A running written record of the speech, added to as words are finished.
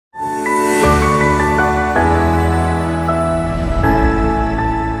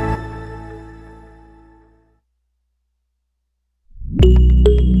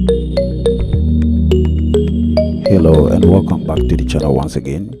Hello and welcome back to the channel once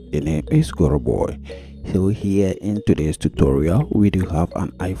again. The name is Goro Boy. So here in today's tutorial we do have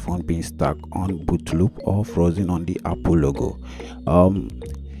an iPhone being stuck on boot loop or frozen on the Apple logo.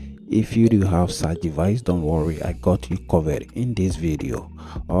 If you do have such device, don't worry, I got you covered in this video.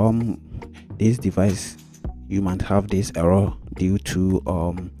 This device, you might have this error due to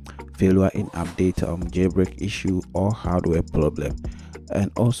failure in update, jailbreak issue or hardware problem.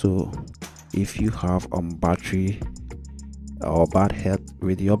 And also if you have battery or bad health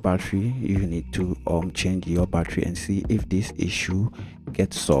with your battery, you need to change your battery and see if this issue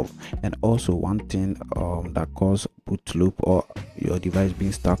gets solved. And also one thing that cause boot loop or your device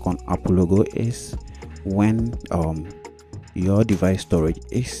being stuck on Apple logo is when your device storage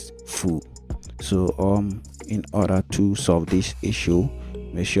is full. So in order to solve this issue,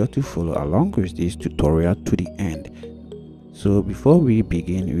 make sure to follow along with this tutorial to the end. So before we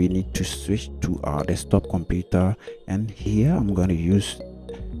begin, we need to switch to our desktop computer, and here I'm going to use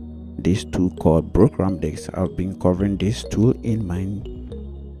this tool called BinANCE. I've been covering this tool in my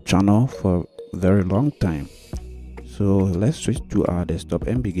channel for a very long time. So let's switch to our desktop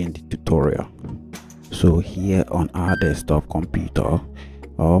and begin the tutorial. So here on our desktop computer,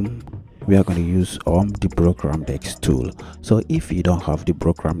 we are going to use the BinANCE tool. So if you don't have the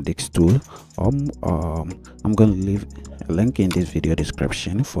BinANCE tool, I'm going to leave a link in this video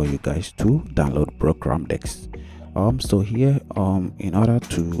description for you guys to download BinANCE. So here in order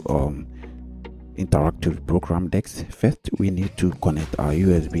to interact with BinANCE, first we need to connect our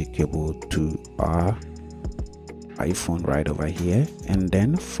USB cable to our iPhone right over here, and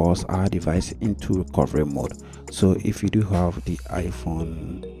then force our device into recovery mode. So if you do have the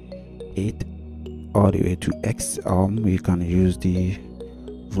iPhone 8 all the way to X, you can use the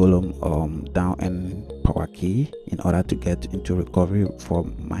volume down and power key in order to get into recovery. For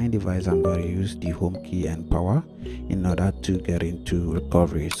my device, I'm going to use the home key and power in order to get into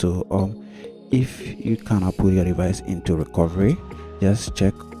recovery. So if you cannot put your device into recovery, just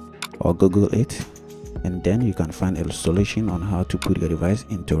check or Google it, and then you can find a solution on how to put your device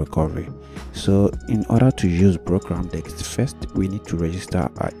into recovery. So in order to use BinANCE, first we need to register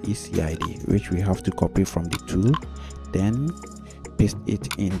our ECID, which we have to copy from the tool, then paste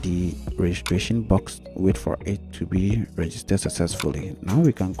it in the registration box, wait for it to be registered successfully. Now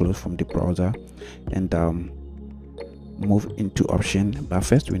we can close from the browser and move into option, but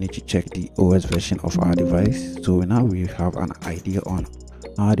first we need to check the OS version of our device. So now we have an idea on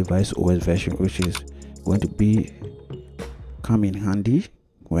our device OS version, which is going to come in handy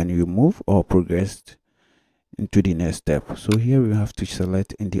when you move or progress into the next step. So here we have to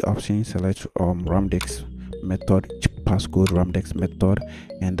select in the option, select RAMDEX method, passcode RAMDEX method,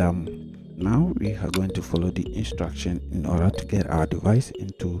 and now we are going to follow the instruction in order to get our device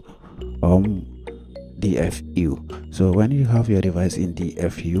into DFU. So when you have your device in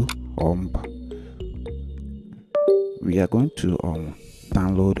DFU, we are going to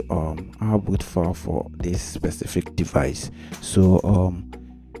download our boot file for this specific device. So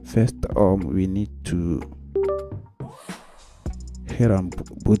first we need to hit on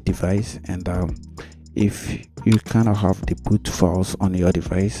boot device, and if you cannot have the boot files on your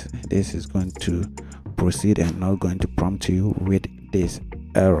device, this is going to proceed and not going to prompt you with this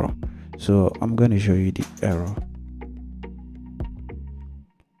error. So I'm going to show you the error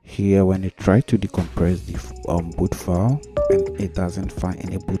here. When you try to decompress the boot file and it doesn't find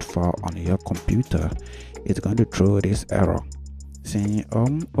any boot file on your computer, it's going to throw this error saying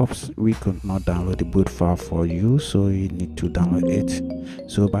oops, we could not download the boot file for you, so you need to download it.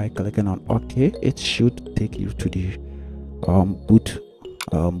 So by clicking on OK, it should take you to the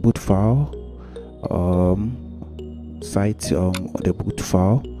boot file site, the boot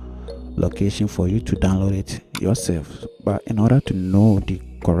file location for you to download it yourself. But in order to know the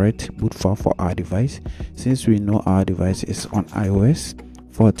correct boot file for our device, since we know our device is on iOS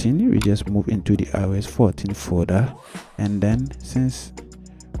 14, we just move into the iOS 14 folder, and then since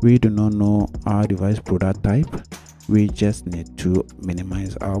we do not know our device product type, we just need to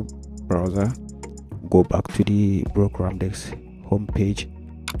minimize our browser, go back to the BinANCE homepage,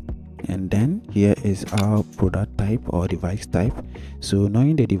 and then here is our product type or device type. So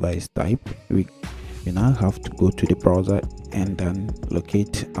knowing the device type, we now have to go to the browser and then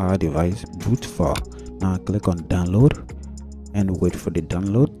locate our device boot file. Now click on download and wait for the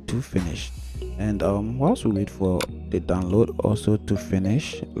download to finish. And whilst we wait for the download also to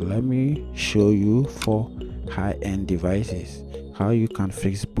finish, let me show you for high-end devices how you can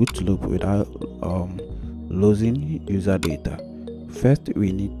fix boot loop without losing user data. First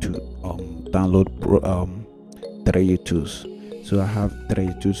we need to download 3U tools. So I have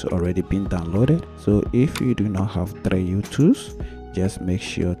 3 tools already been downloaded. So if you do not have 3 tools, just make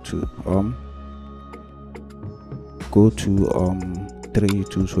sure to go to 3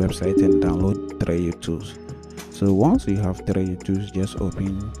 tools website and download 3 tools. So once you have 3 tools, just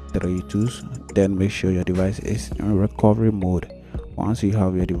open 3 tools, then make sure your device is in recovery mode. Once you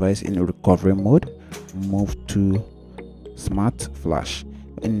have your device in recovery mode, move to Smart Flash.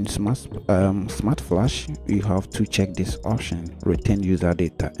 In Smart Flash, you have to check this option, retain user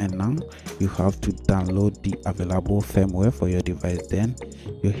data, and now you have to download the available firmware for your device. Then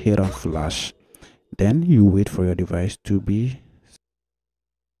you hit on Flash, then you wait for your device to be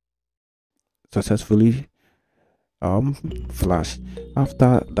successfully flash.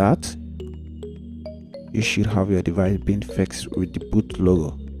 After that, you should have your device being fixed with the boot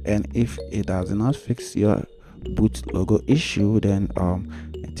logo, and if it does not fix your boot logo issue, then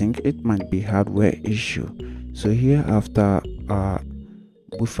I think it might be hardware issue. So here, after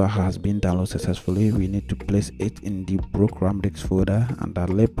boot file has been downloaded successfully, we need to place it in the program disk folder under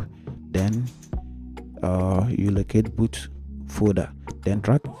lib. Then you locate boot folder, then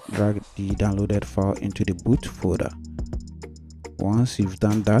drag the downloaded file into the boot folder. Once you've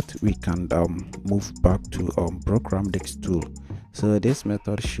done that, we can move back to program disk tool. So this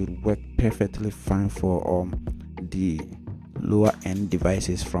method should work perfectly fine for the lower end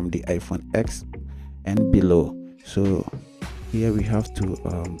devices from the iPhone X and below. So here we have to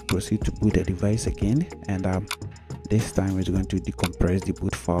proceed to boot the device again, and this time it's going to decompress the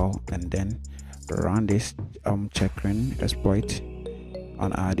boot file and then run this checkering exploit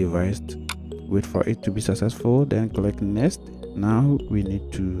on our device. Wait for it to be successful, then click next. Now we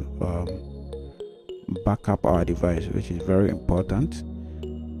need to back up our device, which is very important.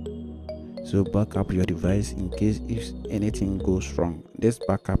 So back up your device in case if anything goes wrong. This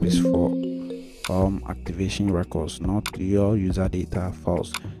backup is for activation records, not your user data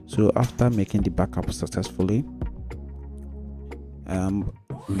files. So after making the backup successfully,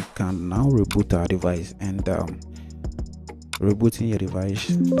 we can now reboot our device, and rebooting your device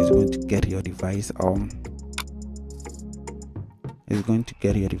is going to get your device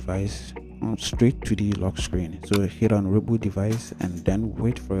straight to the lock screen. So hit on reboot device and then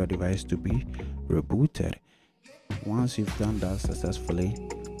wait for your device to be rebooted. Once you've done that successfully,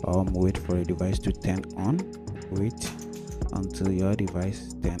 wait for your device to turn on. Wait until your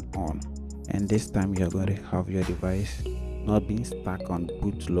device turn on, and this time you're going to have your device not being stuck on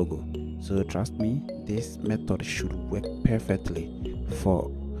boot logo. So trust me, this method should work perfectly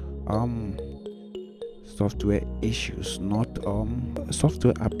for software issues, not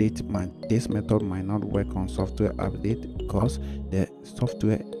software update. This method might not work on software update because the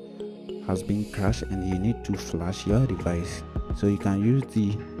software has been crashed and you need to flash your device. So you can use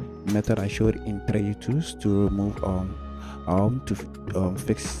the method I showed in 3 tools to remove to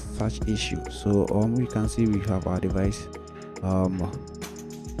fix such issues. So you can see we have our device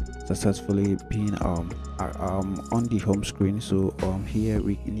successfully being on the home screen. So here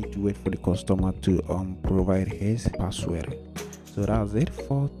we need to wait for the customer to provide his password. So that's it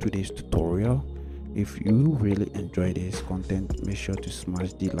for today's tutorial. If you really enjoy this content, make sure to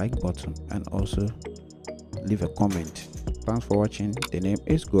smash the like button and also leave a comment. Thanks for watching. The name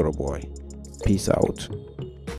is Goro Boy. Peace out.